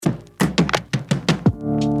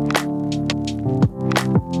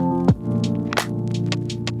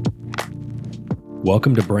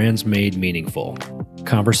Welcome to Brands Made Meaningful,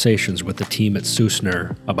 conversations with the team at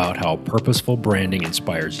Susner about how purposeful branding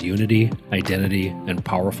inspires unity, identity, and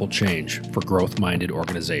powerful change for growth-minded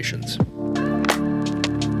organizations.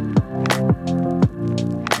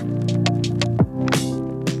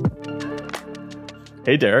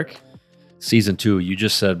 Hey, Derek. Season 2, you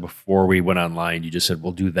just said before we went online, you just said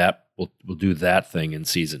we'll do that. We'll do that thing in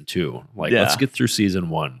season 2. Let's get through season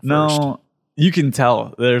 1 first. No, you can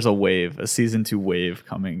tell there's a season 2 wave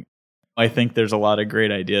coming. I think there's a lot of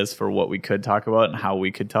great ideas for what we could talk about and how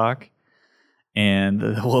we could talk. And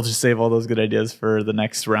we'll just save all those good ideas for the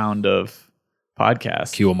next round of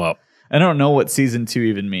podcasts. Cue them up. I don't know what season 2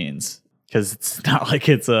 even means, because it's not like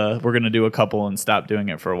we're going to do a couple and stop doing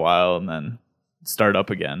it for a while and then start up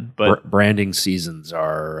again. But branding seasons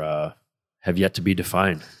have yet to be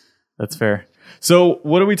defined. That's fair. So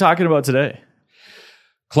what are we talking about today?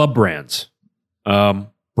 Club brands.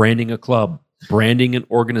 Branding a club. Branding an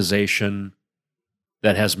organization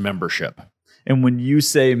that has membership. And when you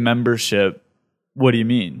say membership, what do you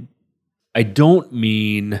mean? I don't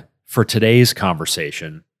mean for today's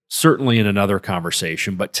conversation, certainly in another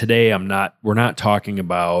conversation, but today we're not talking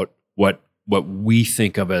about what we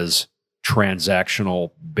think of as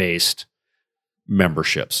transactional based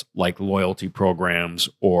memberships, like loyalty programs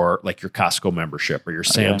or like your Costco membership or your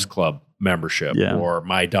Sam's Club membership or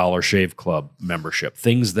my Dollar Shave Club membership,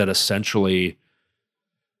 things that essentially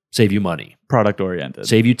save you money. Product oriented.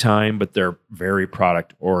 Save you time, but they're very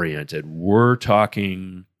product oriented. We're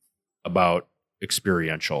talking about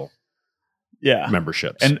experiential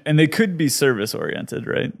memberships. And they could be service oriented,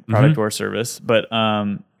 right? Product or service. But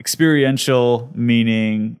experiential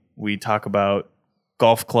meaning we talk about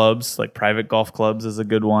golf clubs, like private golf clubs is a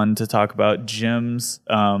good one to talk about. Gyms,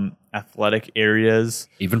 athletic areas.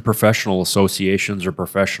 Even professional associations or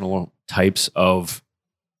professional types of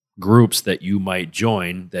groups that you might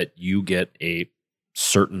join that you get a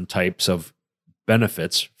certain types of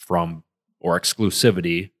benefits from or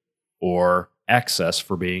exclusivity or access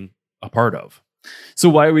for being a part of. So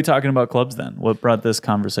why are we talking about clubs then? What brought this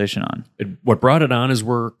conversation on? What brought it on is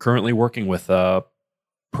we're currently working with a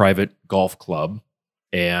private golf club,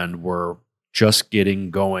 and we're just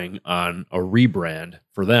getting going on a rebrand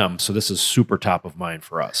for them. So this is super top of mind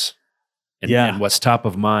for us. And what's top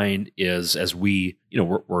of mind is as we're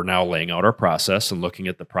now laying out our process and looking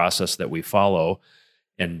at the process that we follow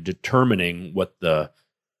and determining what the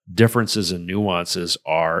differences and nuances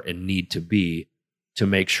are and need to be to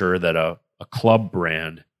make sure that a club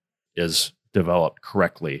brand is developed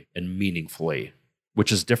correctly and meaningfully,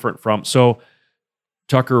 which is different from... So,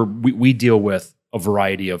 Tucker, we deal with a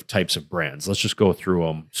variety of types of brands. Let's just go through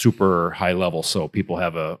them super high level so people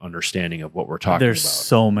have an understanding of what we're talking about. There's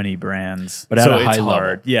so many brands. But at a high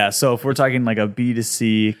level. Yeah, so if we're talking like a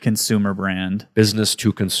B2C consumer brand. Business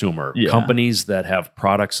to consumer. Yeah. Companies that have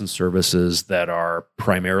products and services that are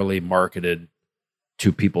primarily marketed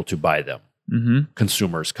to people to buy them. Mm-hmm.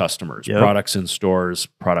 Consumers, customers, products in stores,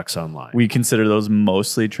 products online. We consider those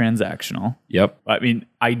mostly transactional. Yep. I mean,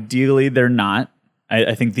 ideally they're not.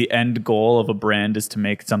 I think the end goal of a brand is to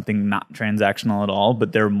make something not transactional at all,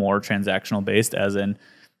 but they're more transactional based, as in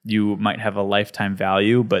you might have a lifetime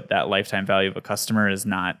value, but that lifetime value of a customer is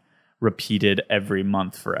not repeated every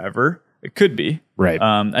month forever. It could be. Right.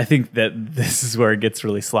 I think that this is where it gets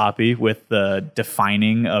really sloppy with the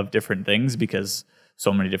defining of different things, because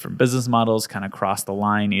so many different business models kind of cross the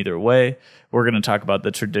line either way. We're going to talk about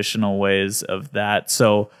the traditional ways of that.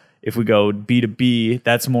 So if we go B2B,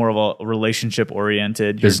 that's more of a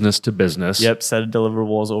relationship-oriented. Business to business. Yep, set of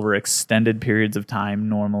deliverables over extended periods of time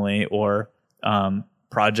normally, or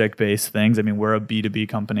project-based things. I mean, we're a B2B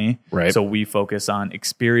company, right? So we focus on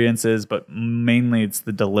experiences, but mainly it's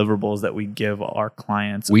the deliverables that we give our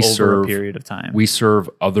clients over a period of time. We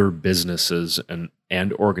serve other businesses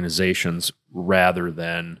and organizations rather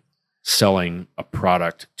than selling a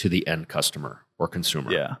product to the end customer or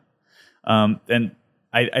consumer. Yeah. And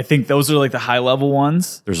I think those are like the high level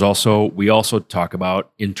ones. We also talk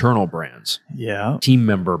about internal brands. Yeah. Team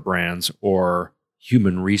member brands or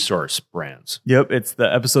human resource brands. Yep. It's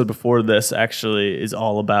the episode before this actually is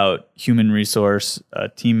all about human resource,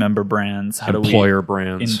 team member brands. Employer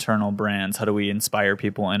brands. Internal brands. How do we inspire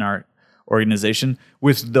people in our organization?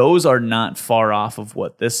 With those are not far off of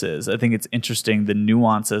what this is. I think it's interesting. The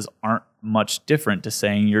nuances aren't much different to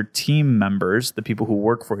saying your team members, the people who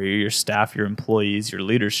work for you, your staff, your employees, your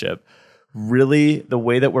leadership. Really, the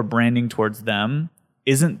way that we're branding towards them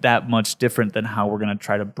isn't that much different than how we're going to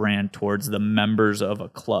try to brand towards the members of a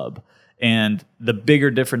club. And the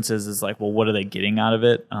bigger differences is like, well, what are they getting out of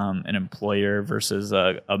it? An employer versus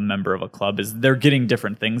a member of a club is they're getting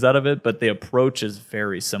different things out of it, but the approach is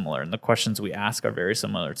very similar. And the questions we ask are very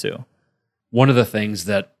similar too. One of the things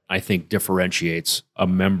that I think differentiates a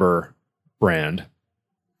member brand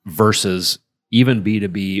versus even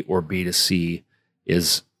B2B or B2C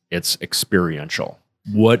is it's experiential.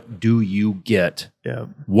 What do you get? Yeah.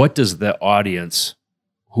 What does the audience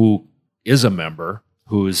who is a member,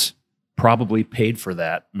 who's probably paid for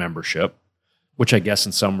that membership, which I guess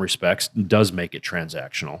in some respects does make it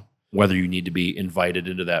transactional, whether you need to be invited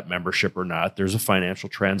into that membership or not, there's a financial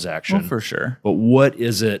transaction. Well, for sure. But what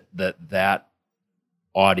is it that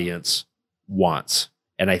audience wants?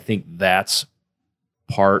 And I think that's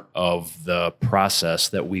part of the process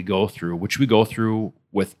that we go through, which we go through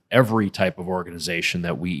with every type of organization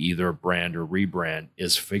that we either brand or rebrand,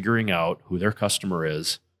 is figuring out who their customer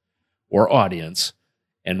is or audience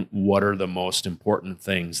and what are the most important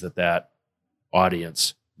things that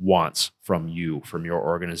audience wants from you, from your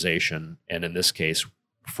organization, and in this case,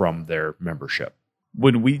 from their membership.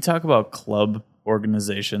 When we talk about club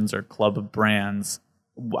organizations or club brands,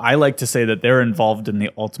 I like to say that they're involved in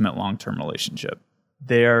the ultimate long-term relationship.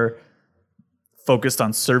 They're focused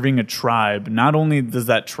on serving a tribe. Not only does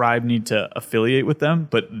that tribe need to affiliate with them,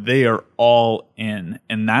 but they are all in.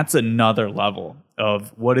 And that's another level of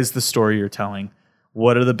what is the story you're telling?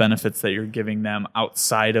 What are the benefits that you're giving them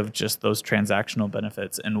outside of just those transactional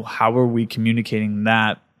benefits? And how are we communicating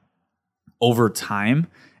that over time?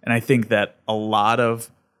 And I think that a lot of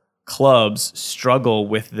clubs struggle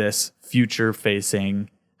with this future facing.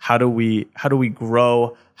 How do we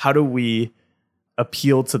grow? How do we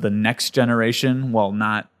appeal to the next generation while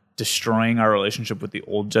not destroying our relationship with the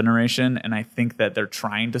old generation? And I think that they're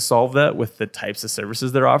trying to solve that with the types of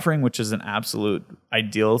services they're offering, which is an absolute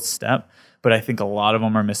ideal step. But I think a lot of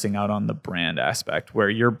them are missing out on the brand aspect, where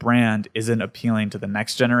your brand isn't appealing to the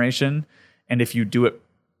next generation. And if you do it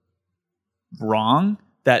wrong,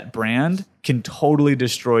 that brand can totally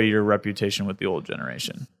destroy your reputation with the old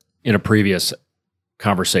generation. In a previous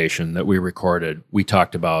conversation that we recorded, we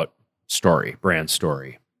talked about story, brand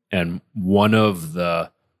story. And one of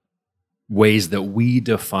the ways that we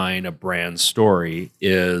define a brand story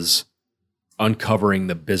is uncovering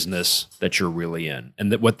the business that you're really in.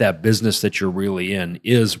 And that what that business that you're really in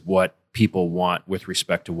is what people want with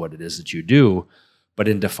respect to what it is that you do. But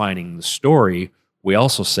in defining the story, we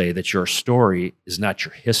also say that your story is not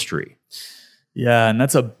your history. Yeah, and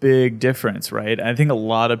that's a big difference, right? I think a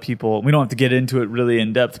lot of people, we don't have to get into it really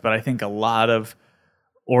in depth, but I think a lot of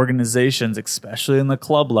organizations, especially in the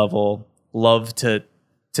club level, love to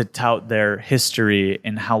tout their history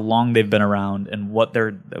and how long they've been around and what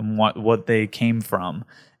they came from.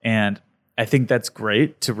 And I think that's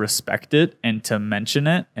great to respect it and to mention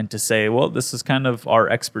it and to say, well, this is kind of our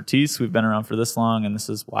expertise. We've been around for this long and this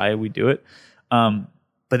is why we do it.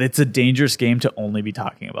 But it's a dangerous game to only be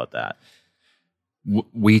talking about that.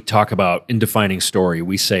 We talk about, in defining story,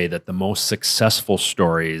 we say that the most successful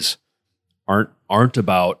stories aren't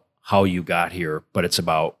about how you got here, but it's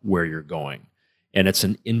about where you're going. And it's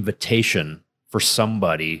an invitation for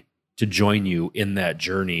somebody to join you in that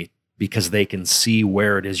journey because they can see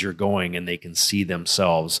where it is you're going and they can see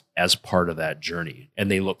themselves as part of that journey.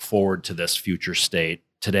 And they look forward to this future state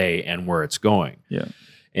today and where it's going. Yeah.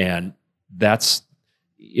 And that's,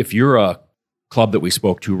 if you're a club that we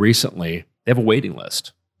spoke to recently, they have a waiting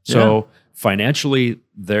list. So financially,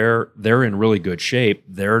 they're in really good shape.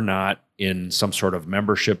 They're not in some sort of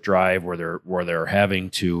membership drive where they're having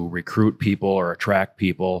to recruit people or attract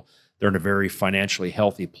people. They're in a very financially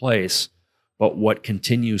healthy place. But what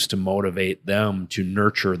continues to motivate them to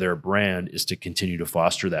nurture their brand is to continue to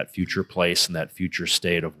foster that future place and that future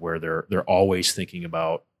state of where they're always thinking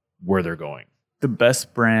about where they're going. The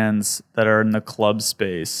best brands that are in the club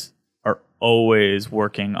space are always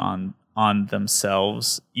working on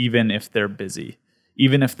themselves, even if they're busy,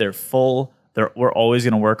 even if they're full. We're always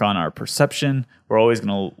going to work on our perception. We're always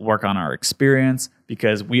going to work on our experience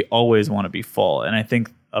because we always want to be full. And I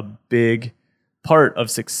think a big part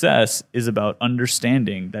of success is about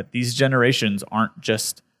understanding that these generations aren't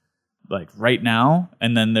just like right now,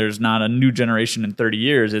 and then there's not a new generation in 30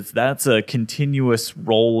 years. That's a continuous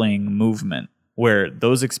rolling movement where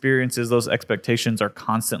those experiences, those expectations are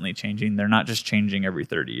constantly changing. They're not just changing every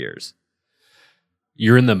 30 years.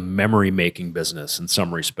 You're in the memory making business in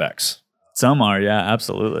some respects. Some are, yeah,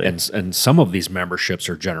 absolutely. And some of these memberships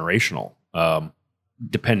are generational,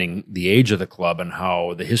 depending the age of the club and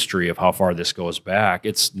how the history of how far this goes back.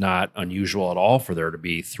 It's not unusual at all for there to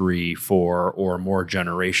be 3, 4, or more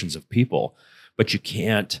generations of people. But you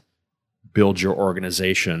can't build your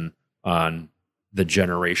organization on the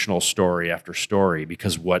generational story after story,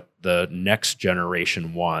 because what the next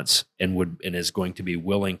generation wants and is going to be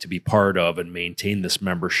willing to be part of and maintain this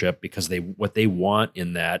membership, because what they want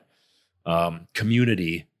in that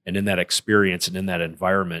community and in that experience and in that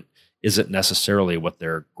environment isn't necessarily what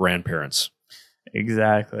their grandparents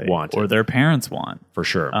want or their parents want, for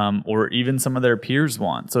sure, or even some of their peers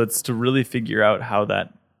want. So it's to really figure out how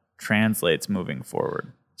that translates moving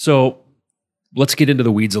forward. So let's get into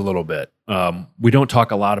the weeds a little bit. We don't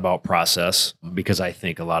talk a lot about process because I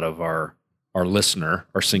think a lot of our listener,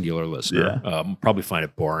 our singular listener, probably find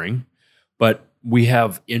it boring. But we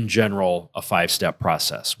have, in general, a 5-step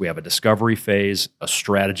process. We have a discovery phase, a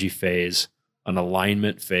strategy phase, an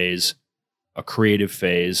alignment phase, a creative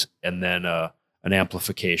phase, and then an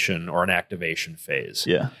amplification or an activation phase.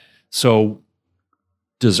 Yeah. So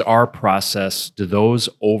do those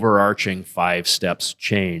overarching 5 steps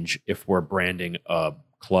change if we're branding a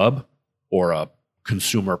club or a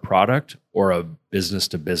consumer product or a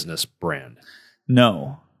business-to-business brand?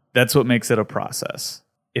 No, that's what makes it a process.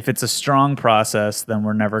 If it's a strong process, then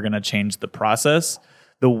we're never going to change the process.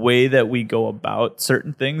 The way that we go about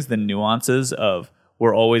certain things, the nuances of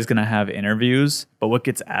we're always going to have interviews, but what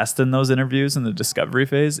gets asked in those interviews in the discovery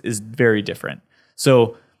phase is very different.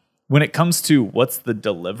 So when it comes to what's the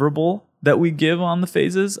deliverable that we give on the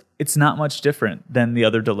phases, it's not much different than the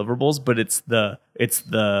other deliverables, but it's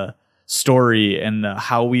the story and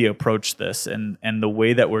how we approach this and the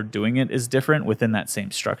way that we're doing it is different within that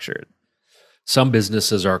same structure. Some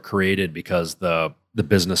businesses are created because the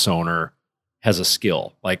business owner has a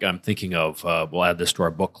skill. Like I'm thinking of, we'll add this to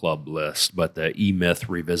our book club list, but the E-Myth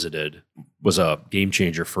Revisited was a game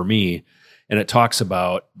changer for me. And it talks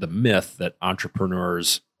about the myth that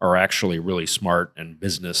entrepreneurs are actually really smart and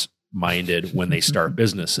business-minded when they start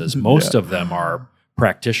businesses. Most of them are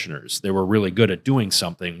practitioners. They were really good at doing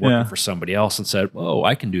something, working for somebody else, and said, "Oh,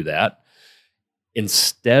 I can do that."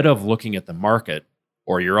 Instead of looking at the market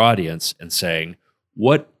or your audience and saying,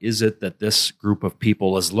 what is it that this group of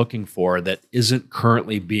people is looking for that isn't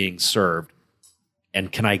currently being served?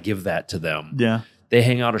 And can I give that to them? Yeah. They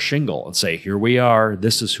hang out a shingle and say, here we are.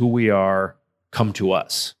 This is who we are. Come to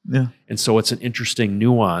us. Yeah. And so it's an interesting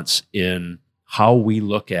nuance in how we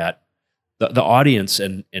look at the audience,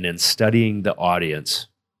 and in studying the audience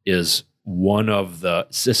is one of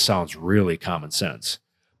this sounds really common sense,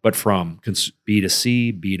 but from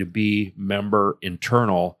B2C, B2B, member,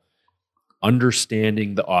 internal,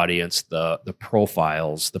 understanding the audience, the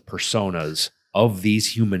profiles, the personas of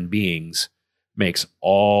these human beings makes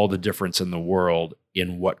all the difference in the world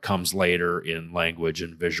in what comes later in language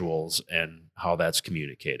and visuals and how that's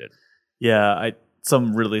communicated. Yeah,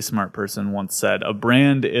 some really smart person once said, a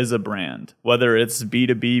brand is a brand. Whether it's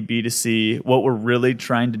B2B, B2C, what we're really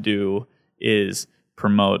trying to do is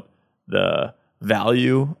promote the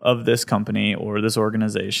value of this company or this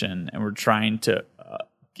organization, and we're trying to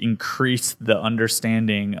increase the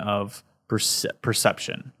understanding of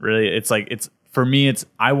perception. Really, for me,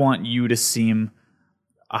 I want you to seem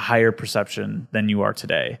a higher perception than you are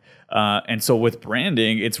today. And so with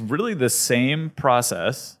branding, it's really the same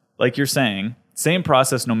process, like you're saying, same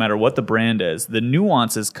process no matter what the brand is. The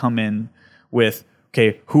nuances come in with,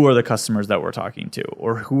 okay, who are the customers that we're talking to,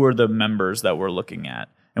 or who are the members that we're looking at,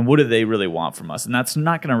 and what do they really want from us? And that's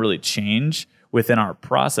not going to really change within our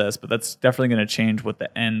process, but that's definitely going to change what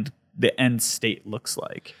the end state looks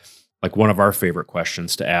like. Like one of our favorite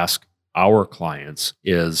questions to ask our clients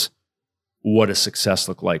is, what does success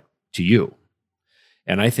look like to you?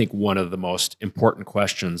 And I think one of the most important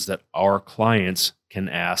questions that our clients can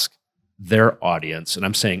ask their audience, and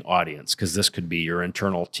I'm saying audience because this could be your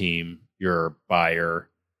internal team, your buyer,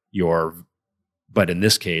 but in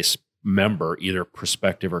this case, member, either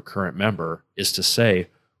prospective or current member, is to say,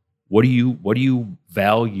 what do you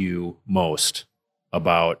value most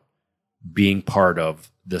about being part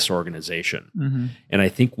of this organization? Mm-hmm. And I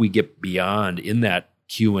think we get beyond in that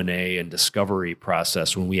Q&A and discovery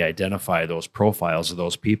process when we identify those profiles of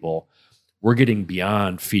those people, we're getting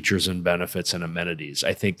beyond features and benefits and amenities.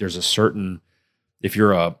 I think there's if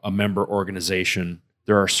you're a member organization,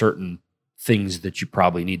 there are certain things that you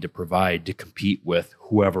probably need to provide to compete with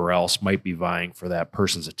whoever else might be vying for that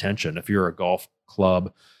person's attention. If you're a golf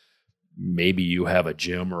club, maybe you have a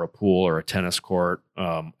gym or a pool or a tennis court.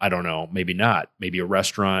 I don't know, maybe not, maybe a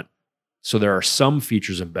restaurant. So there are some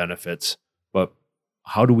features and benefits, but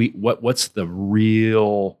what's the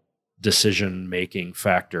real decision-making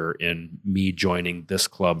factor in me joining this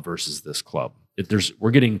club versus this club? We're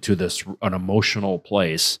getting to an emotional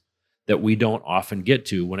place that we don't often get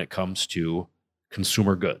to when it comes to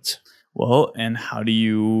consumer goods. Well, and how do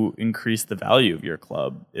you increase the value of your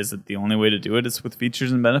club? Is it the only way to do it is with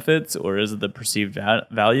features and benefits, or is it the perceived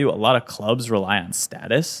value? A lot of clubs rely on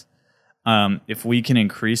status. If we can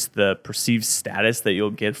increase the perceived status that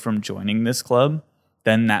you'll get from joining this club,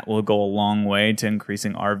 then that will go a long way to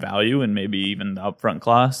increasing our value and maybe even the upfront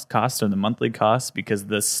cost or the monthly cost, because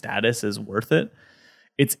the status is worth it.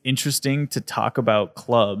 It's interesting to talk about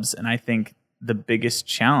clubs, and I think the biggest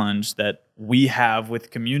challenge that we have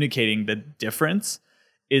with communicating the difference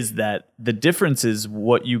is that the difference is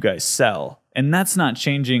what you guys sell. And that's not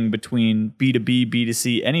changing between B2B,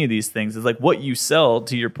 B2C, any of these things. It's like what you sell,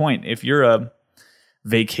 to your point. If you're a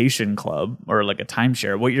vacation club or like a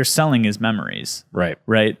timeshare, what you're selling is memories. Right.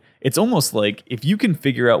 Right? It's almost like if you can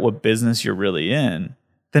figure out what business you're really in,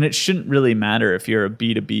 then it shouldn't really matter if you're a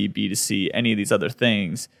B2B, B2C, any of these other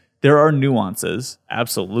things. There are nuances,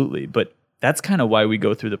 absolutely, but that's kind of why we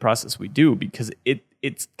go through the process we do, because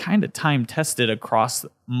it's kind of time tested across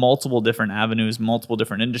multiple different avenues, multiple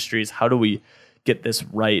different industries. How do we get this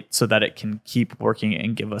right so that it can keep working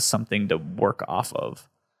and give us something to work off of?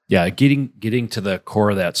 Yeah, getting to the core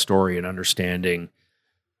of that story and understanding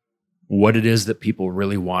what it is that people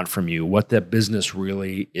really want from you, what that business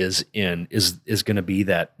really is going to be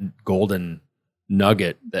that golden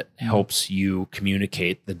nugget that helps you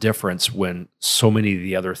communicate the difference when so many of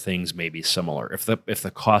the other things may be similar. If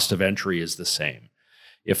the cost of entry is the same,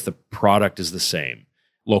 if the product is the same,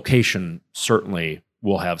 location certainly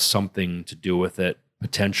will have something to do with it,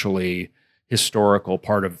 potentially historical,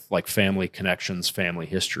 part of like family connections, family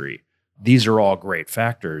history. These are all great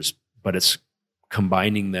factors, but it's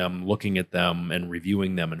combining them, looking at them and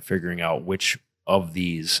reviewing them and figuring out which of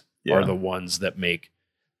these are the ones that make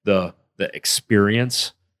the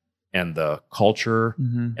experience and the culture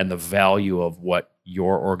and the value of what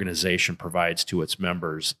your organization provides to its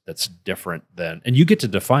members that's different than, and you get to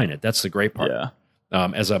define it. That's the great part.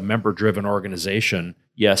 As a member-driven organization,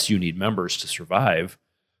 yes, you need members to survive,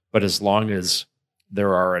 but as long as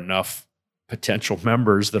there are enough potential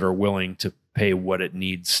members that are willing to pay what it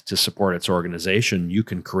needs to support its organization, you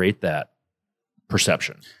can create that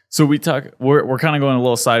perception. So we're kind of going a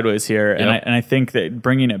little sideways here, and I think that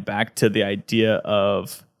bringing it back to the idea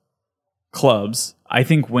of clubs, I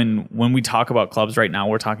think when we talk about clubs right now,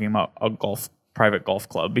 we're talking about a private golf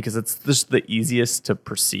club, because it's just the easiest to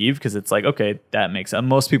perceive, because it's like, okay, that makes sense.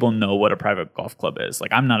 Most people know what a private golf club is.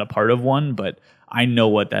 Like, I'm not a part of one, but I know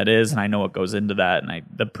what that is, and I know what goes into that, and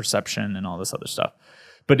the perception and all this other stuff.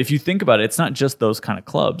 But if you think about it, it's not just those kind of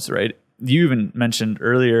clubs, right? You even mentioned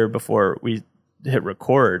earlier before we hit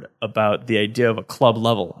record about the idea of a club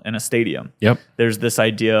level in a stadium. Yep. There's this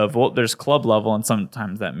idea of, well, there's club level, and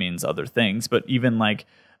sometimes that means other things, but even like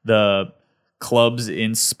the clubs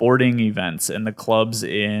in sporting events and the clubs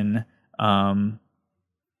in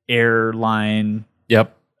airline,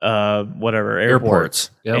 airports.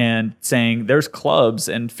 And saying there's clubs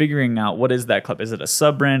and figuring out what is that club. Is it a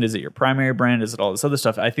sub brand? Is it your primary brand? Is it all this other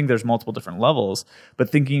stuff? I think there's multiple different levels, but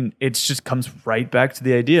thinking it just comes right back to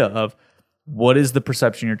the idea of what is the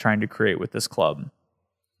perception you're trying to create with this club?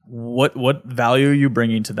 What value are you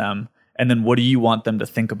bringing to them? And then what do you want them to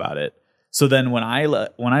think about it? So then when I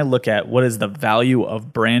look at what is the value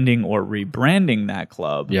of branding or rebranding that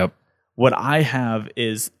club, what I have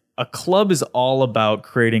is a club is all about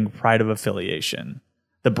creating pride of affiliation.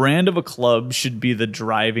 The brand of a club should be the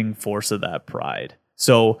driving force of that pride.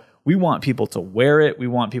 So we want people to wear it. We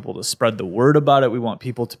want people to spread the word about it. We want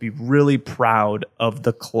people to be really proud of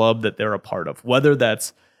the club that they're a part of, whether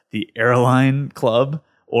that's the airline club,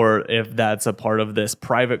 or if that's a part of this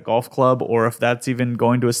private golf club, or if that's even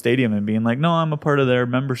going to a stadium and being like, no, I'm a part of their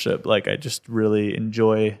membership. Like, I just really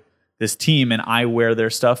enjoy this team and I wear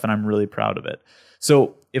their stuff and I'm really proud of it.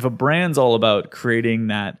 So if a brand's all about creating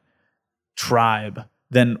that tribe,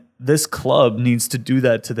 then this club needs to do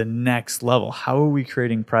that to the next level. How are we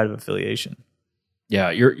creating pride of affiliation?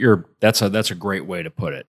 Yeah, that's a great way to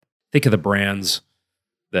put it. Think of the brands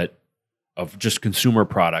that of just consumer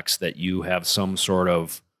products that you have some sort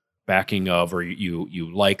of backing of, or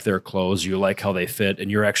you like their clothes, you like how they fit,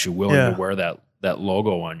 and you're actually willing to wear that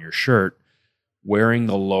logo on your shirt. Wearing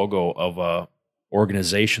the logo of a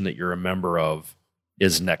organization that you're a member of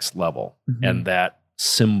is next level, and that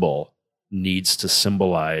symbol needs to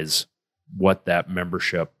symbolize what that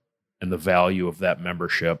membership and the value of that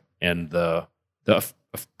membership, and the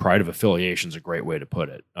pride of affiliation is a great way to put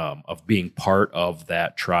it, of being part of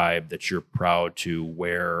that tribe that you're proud to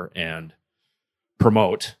wear and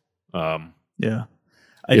promote. I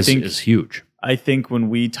think is huge. I think when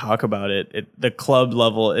we talk about it, the club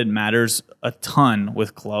level, it matters a ton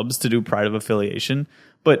with clubs to do pride of affiliation,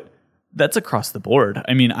 but that's across the board.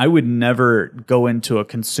 I mean, I would never go into a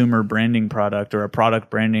consumer branding product or a product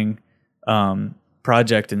branding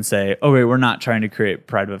project and say, "Oh, wait, we're not trying to create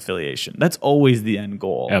pride of affiliation." That's always the end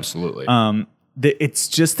goal. Absolutely. It's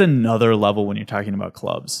just another level when you're talking about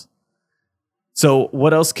clubs. So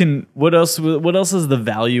what else is the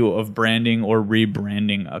value of branding or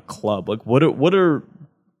rebranding a club? Like what are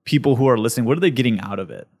people who are listening, what are they getting out of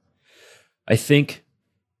it? I think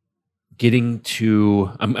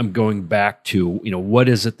I'm going back to, what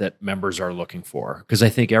is it that members are looking for? Because I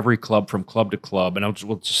think every club, from club to club, and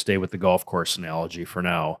we'll just stay with the golf course analogy for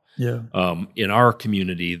now. Yeah. In our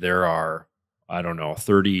community, there are,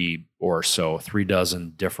 30 or so, 36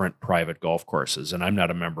 different private golf courses. And I'm not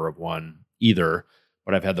a member of one either,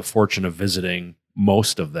 but I've had the fortune of visiting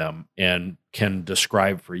most of them and can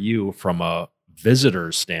describe for you from a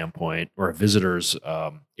visitor's standpoint or a visitor's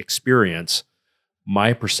experience,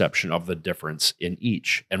 my perception of the difference in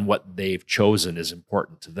each, and what they've chosen is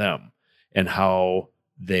important to them, and how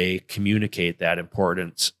they communicate that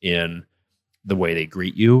importance in the way they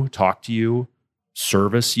greet you, talk to you,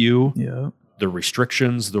 service you, the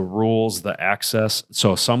restrictions, the rules, the access.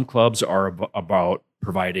 So some clubs are about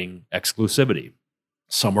providing exclusivity.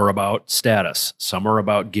 Some are about status. Some are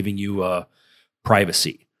about giving you a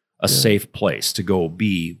privacy, a safe place to go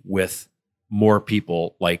be with more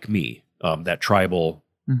people like me. That tribal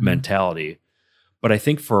mentality. But I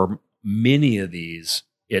think for many of these,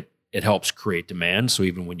 it helps create demand. So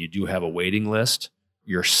even when you do have a waiting list,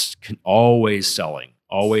 you're always selling,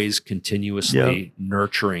 always continuously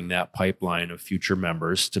nurturing that pipeline of future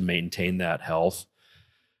members to maintain that health.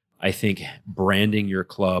 I think branding your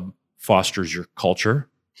club fosters your culture.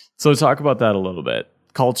 So talk about that a little bit.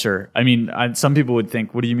 Culture. I mean, some people would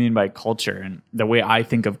think, what do you mean by culture? And the way I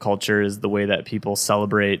think of culture is the way that people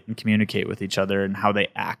celebrate and communicate with each other and how they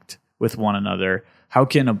act with one another. How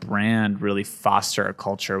can a brand really foster a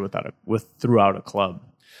culture throughout a club?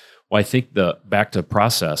 Well, I think back to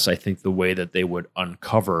process, I think the way that they would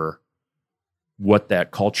uncover what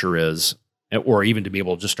that culture is, or even to be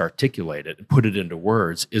able to just articulate it and put it into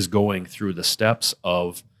words, is going through the steps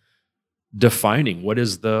of defining what are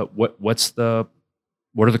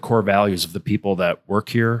the core values of the people that work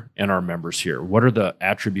here and our members here? What are the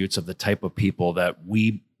attributes of the type of people that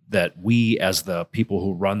we as the people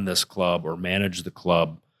who run this club or manage the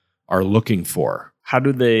club are looking for? How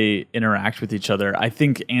do they interact with each other? I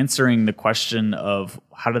think answering the question of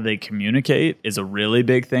how do they communicate is a really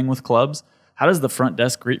big thing with clubs. How does the front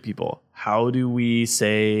desk greet people? How do we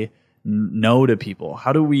say no to people?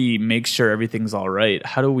 How do we make sure everything's all right?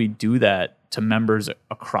 How do we do that to members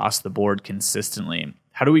across the board consistently?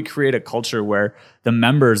 How do we create a culture where the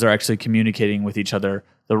members are actually communicating with each other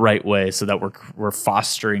the right way so that we're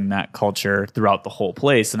fostering that culture throughout the whole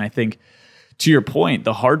place? And I think, to your point,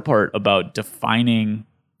 the hard part about defining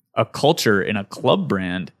a culture in a club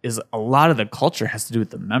brand is a lot of the culture has to do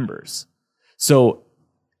with the members. So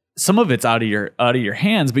some of it's out of your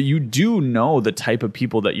hands, but you do know the type of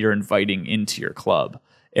people that you're inviting into your club.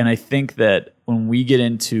 And I think that when we get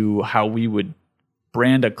into how we would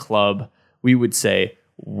brand a club, we would say,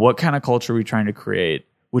 what kind of culture are we trying to create,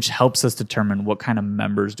 which helps us determine what kind of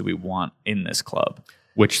members do we want in this club.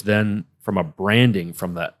 Which then, from a branding,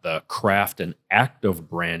 from the craft and act of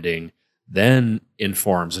branding, then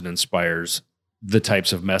informs and inspires the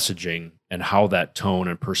types of messaging and how that tone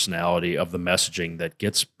and personality of the messaging that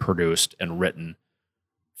gets produced and written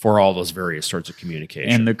for all those various sorts of communication.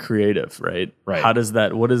 And the creative, right? Right.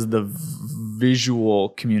 What is the visual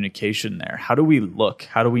communication there? How do we look?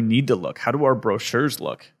 How do we need to look? How do our brochures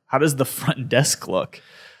look? How does the front desk look?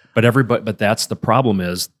 But that's the problem,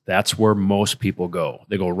 is that's where most people go.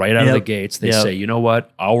 They go right out of the gates. They say, you know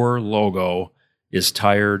what? Our logo is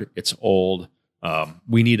tired. It's old.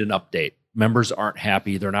 We need an update. Members aren't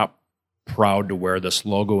happy. They're not proud to wear this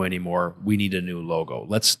logo anymore. We need a new logo.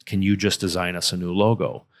 Can you just design us a new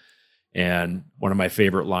logo? And one of my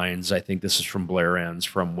favorite lines, I think this is from Blair Enns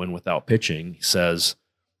from Win Without Pitching, says,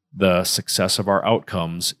 the success of our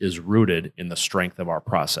outcomes is rooted in the strength of our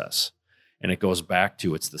process. And it goes back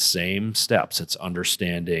to, it's the same steps. It's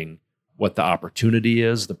understanding what the opportunity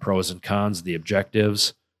is, the pros and cons, the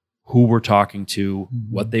objectives, who we're talking to,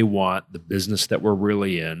 what they want, the business that we're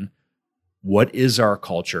really in, what is our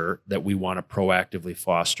culture that we want to proactively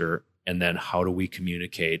foster, and then how do we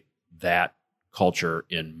communicate that culture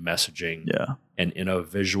in messaging and in a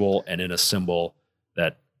visual and in a symbol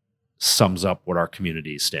that sums up what our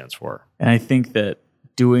community stands for. And I think that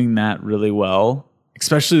doing that really well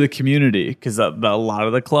especially the community, because a lot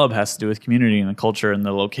of the club has to do with community and the culture and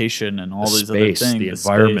the location and all these other things. The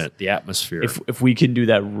environment, the atmosphere. If we can do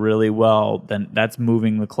that really well, then that's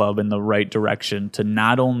moving the club in the right direction to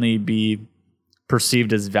not only be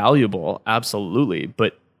perceived as valuable, absolutely,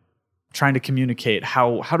 but trying to communicate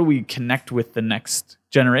how do we connect with the next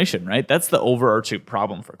generation, right? That's the overarching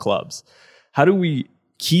problem for clubs. How do we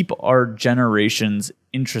keep our generations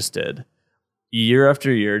interested year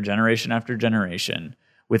after year, generation after generation,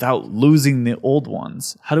 without losing the old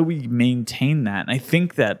ones? How do we maintain that? And I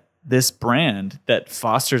think that this brand that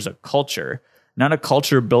fosters a culture, not a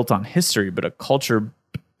culture built on history, but a culture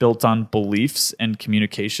built on beliefs and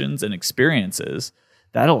communications and experiences,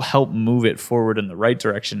 that'll help move it forward in the right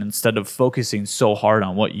direction instead of focusing so hard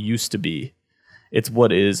on what used to be. It's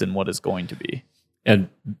what is and what is going to be. And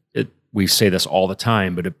we say this all the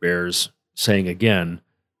time, but it bears saying again,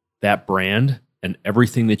 that brand and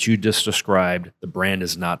everything that you just described, the brand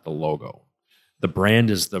is not the logo. The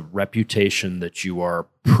brand is the reputation that you are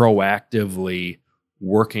proactively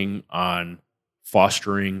working on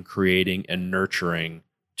fostering, creating, and nurturing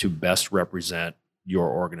to best represent your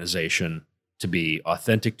organization, to be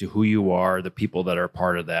authentic to who you are, the people that are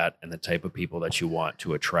part of that, and the type of people that you want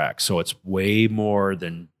to attract. So it's way more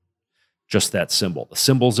than just that symbol. The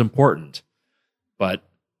symbol's important, but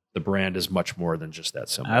the brand is much more than just that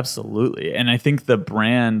symbol. Absolutely. And I think the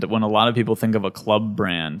brand, when a lot of people think of a club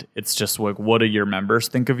brand, it's just like, what do your members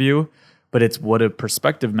think of you? But it's what do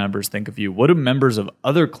prospective members think of you? What do members of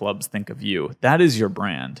other clubs think of you? That is your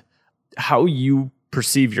brand. How you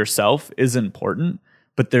perceive yourself is important,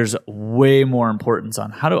 but there's way more importance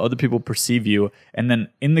on how do other people perceive you. And then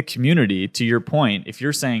in the community, to your point, if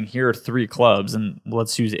you're saying here are 3 clubs, and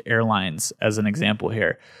let's use airlines as an example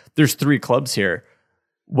here, there's 3 clubs here.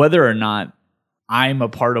 Whether or not I'm a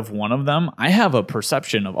part of one of them, I have a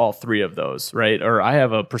perception of all 3 of those, right? Or I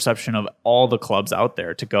have a perception of all the clubs out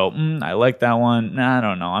there to go, I like that one. Nah, I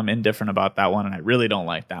don't know. I'm indifferent about that one. And I really don't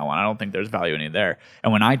like that one. I don't think there's value in it there.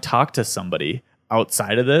 And when I talk to somebody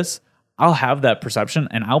outside of this, I'll have that perception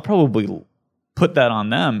and I'll probably put that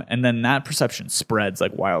on them. And then that perception spreads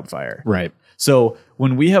like wildfire. Right. So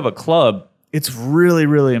when we have a club, it's really,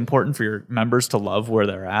 really important for your members to love where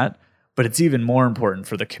they're at. But it's even more important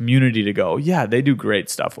for the community to go, yeah, they do great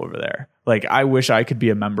stuff over there. Like, I wish I could be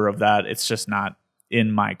a member of that. It's just not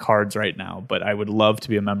in my cards right now, but I would love to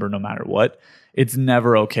be a member no matter what. It's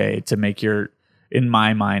never okay to make in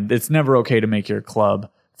my mind, it's never okay to make your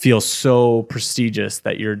club feel so prestigious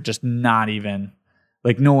that you're just not even,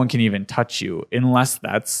 like, no one can even touch you unless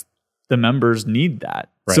the members need that.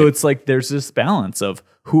 Right. So it's like there's this balance of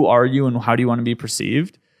who are you and how do you want to be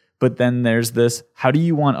perceived? But then there's this, how do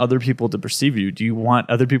you want other people to perceive you? Do you want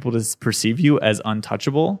other people to perceive you as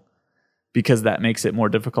untouchable? Because that makes it more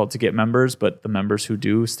difficult to get members, but the members who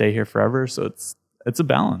do stay here forever. So it's a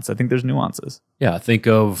balance. I think there's nuances. Yeah, think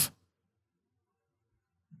of,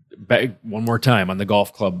 back one more time on the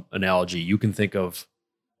golf club analogy, you can think of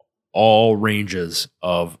all ranges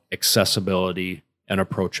of accessibility and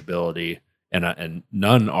approachability, and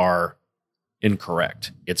none are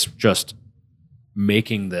incorrect. It's just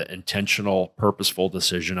making the intentional, purposeful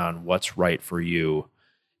decision on what's right for you,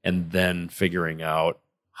 and then figuring out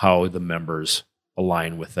how the members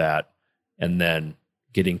align with that, and then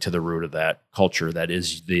getting to the root of that culture that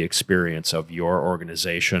is the experience of your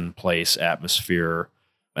organization, place, atmosphere,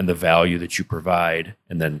 and the value that you provide,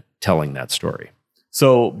 and then telling that story.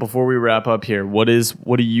 So before we wrap up here, what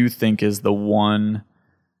do you think is the one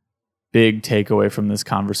big takeaway from this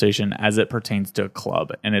conversation as it pertains to a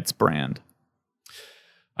club and its brand?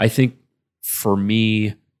 I think for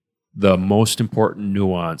me, the most important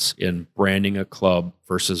nuance in branding a club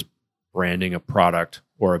versus branding a product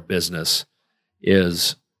or a business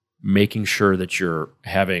is making sure that you're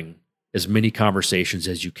having as many conversations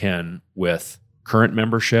as you can with current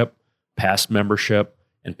membership, past membership,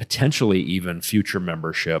 and potentially even future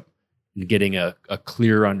membership, and getting a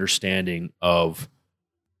clear understanding of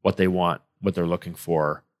what they want, what they're looking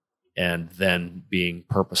for, and then being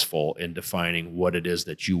purposeful in defining what it is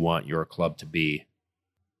that you want your club to be.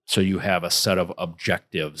 So you have a set of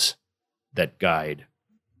objectives that guide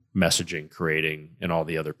messaging, creating, and all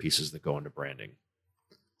the other pieces that go into branding.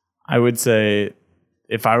 I would say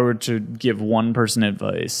if I were to give one person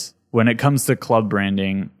advice, when it comes to club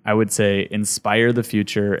branding, I would say inspire the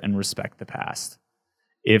future and respect the past.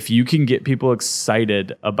 If you can get people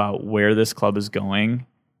excited about where this club is going,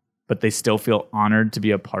 but they still feel honored to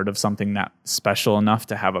be a part of something that's special enough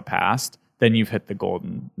to have a past, then you've hit the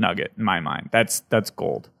golden nugget in my mind. That's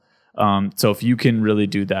gold. So if you can really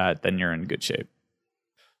do that, then you're in good shape.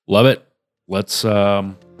 Love it. Let's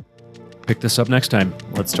pick this up next time.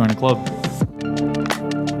 Let's join a club.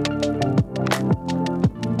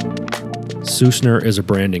 Susner is a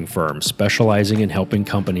branding firm specializing in helping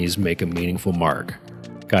companies make a meaningful mark,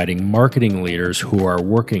 guiding marketing leaders who are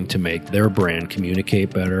working to make their brand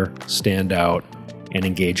communicate better, stand out, and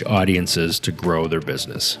engage audiences to grow their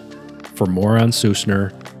business. For more on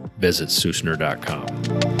Susner, visit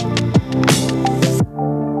susner.com.